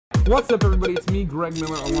What's up, everybody? It's me, Greg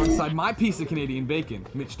Miller, alongside my piece of Canadian bacon,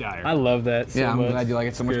 Mitch Dyer. I love that so much. I'm glad you like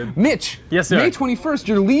it so much. Good. Mitch, yes, sir. May 21st,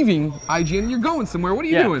 you're leaving IGN and you're going somewhere. What are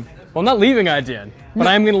you doing? Well, I'm not leaving IGN, but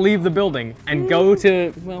I'm going to leave the building and go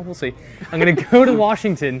to, well, we'll see. I'm going to go to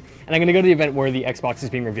Washington, and I'm going to go to the event where the Xbox is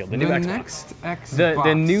being revealed, the new Xbox. Next Xbox.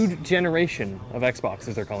 The new generation of Xbox,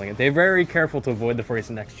 as they're calling it. They're very careful to avoid the phrase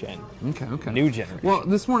next gen. Okay. New generation. Well,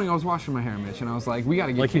 this morning I was washing my hair, Mitch, and I was like, we got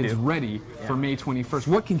to get kids ready for May 21st.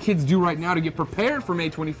 What can kids do right now to get prepared for May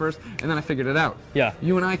 21st? And then I figured it out. Yeah.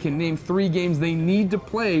 You and I can name 3 games they need to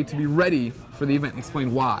play to be ready for the event and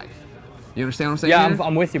explain why. You understand what I'm saying? Yeah,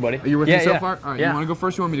 I'm with you, buddy. Are you with me so far? All right, you want to go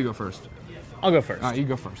first or you want me to go first? I'll go first. All right, you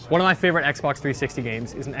go first. One of my favorite Xbox 360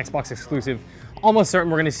 games is an Xbox exclusive. Almost certain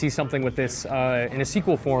we're going to see something with this in a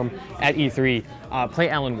sequel form at E3. Play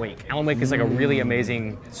Alan Wake. Alan Wake is like a really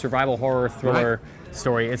amazing survival horror thriller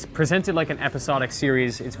story. It's presented like an episodic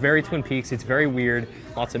series. It's very Twin Peaks. It's very weird.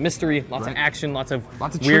 Lots of mystery, lots of action, lots of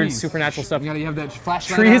weird trees. Supernatural stuff. You gotta have that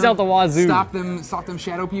flashlight. Trees out the wazoo. Stop them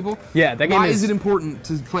shadow people. Yeah, that game Why is it important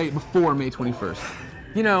to play it before May 21st?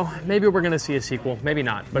 You know, maybe we're going to see a sequel, maybe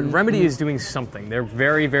not. But Remedy is doing something. They're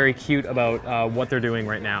very, very cute about what they're doing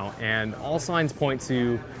right now. And all signs point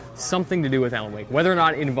to something to do with Alan Wake. Whether or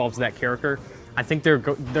not it involves that character, I think they're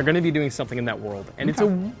going to be doing something in that world. And it's a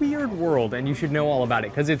weird world, and you should know all about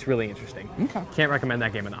it, because it's really interesting. Can't recommend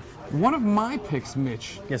that game enough. One of my picks,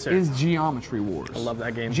 Mitch, yes, sir, is Geometry Wars. I love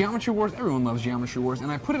that game. Geometry Wars, everyone loves Geometry Wars, and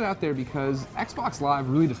I put it out there because Xbox Live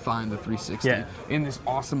really defined the 360 in this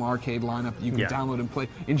awesome arcade lineup that you can download and play.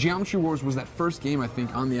 And Geometry Wars was that first game, I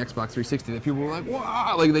think, on the Xbox 360 that people were like,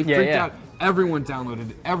 wow, like they freaked out. Everyone downloaded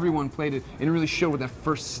it, everyone played it, and it really showed what that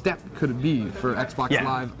first step could be for Xbox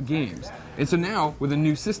Live games. And so now, with a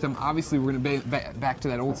new system, obviously we're going to back to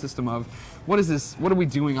that old system of, what is this, what are we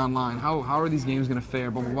doing online, how are these games going to fare,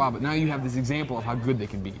 blah, blah, blah. But now you have this example of how good they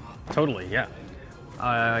can be. Totally, yeah.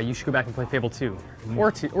 You should go back and play Fable 2,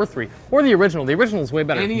 or 3, or the original. The original is way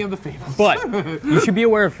better. Any of the Fables. But you should be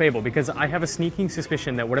aware of Fable, because I have a sneaking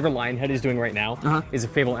suspicion that whatever Lionhead is doing right now is a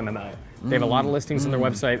Fable MMO. They have a lot of listings on their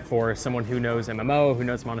website for someone who knows MMO, who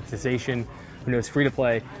knows monetization, who knows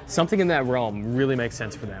free-to-play. Something in that realm really makes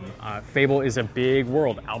sense for them. Fable is a big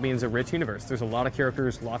world. Albion's a rich universe. There's a lot of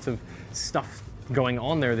characters, lots of stuff going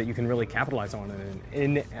on there that you can really capitalize on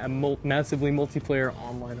in a massively multiplayer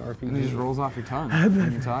online RPG. And it just rolls off your tongue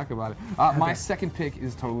when you talk about it. My second pick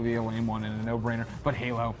is totally a lame one and a no-brainer, but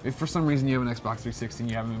Halo. If for some reason you have an Xbox 360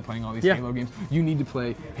 and you haven't been playing all these Halo games, you need to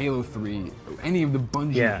play Halo 3, any of the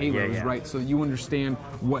Bungie Halos, right? So that you understand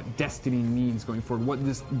what Destiny means going forward, what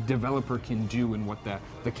this developer can do, and what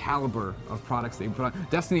the caliber of products they put on.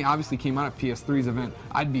 Destiny obviously came out at PS3's event.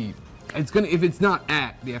 If it's not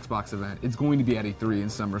at the Xbox event, it's going to be at E3 in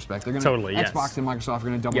some respect. They're going to Xbox and Microsoft are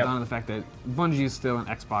going to double down on the fact that Bungie is still an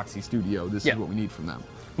Xboxy studio. This is what we need from them.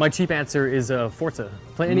 My cheap answer is Forza.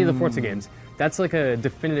 Play any of the Forza games. That's like a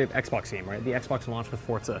definitive Xbox game, right? The Xbox launched with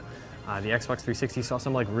Forza. The Xbox 360 saw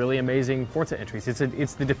some like really amazing Forza entries.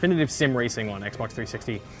 It's the definitive sim racing on Xbox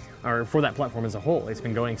 360, or for that platform as a whole. It's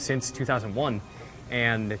been going since 2001.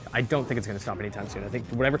 And I don't think it's going to stop anytime soon. I think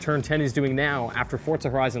whatever Turn 10 is doing now, after Forza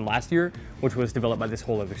Horizon last year, which was developed by this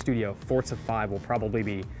whole other studio, Forza 5 will probably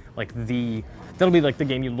be like that'll be like the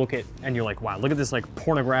game you look at and you're like, wow, look at this like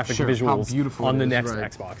pornographic visuals on the next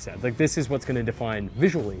Xbox set. Like this is what's going to define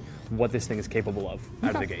visually what this thing is capable of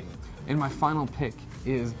out of the gate. And my final pick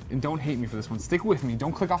is, and don't hate me for this one, stick with me,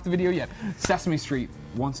 don't click off the video yet, Sesame Street,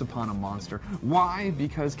 Once Upon a Monster. Why?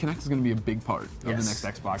 Because Kinect is going to be a big part of the next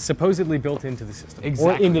Xbox. Supposedly built into the system.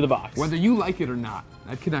 Exactly. Or into the box. Whether you like it or not,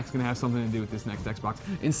 that Kinect's going to have something to do with this next Xbox.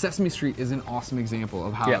 And Sesame Street is an awesome example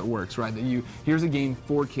of how it works, right? That here's a game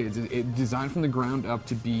for kids. It's designed from the ground up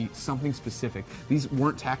to be something specific. These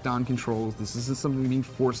weren't tacked on controls. This isn't something being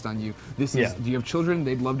forced on you. This is, do you have children?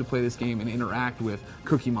 They'd love to play this game and interact with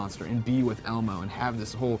Cookie Monster and be with Elmo and have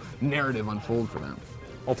this whole narrative unfold for them.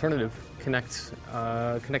 Alternative,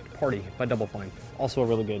 Kinect Party by Double Fine. Also a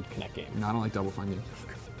really good Kinect game. No, I don't like Double Fine games.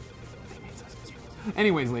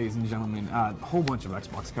 Anyways, ladies and gentlemen, a whole bunch of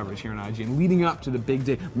Xbox coverage here on IGN leading up to the big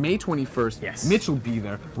day, May 21st. Yes. Mitch will be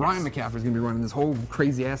there. Ryan McCaffrey's going to be running this whole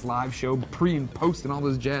crazy-ass live show, pre and post and all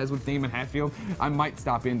this jazz with Damon Hatfield. I might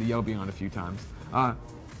stop in to yell Beyond a few times.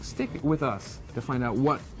 Stick with us to find out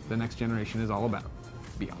what the next generation is all about.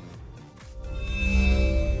 Beyond.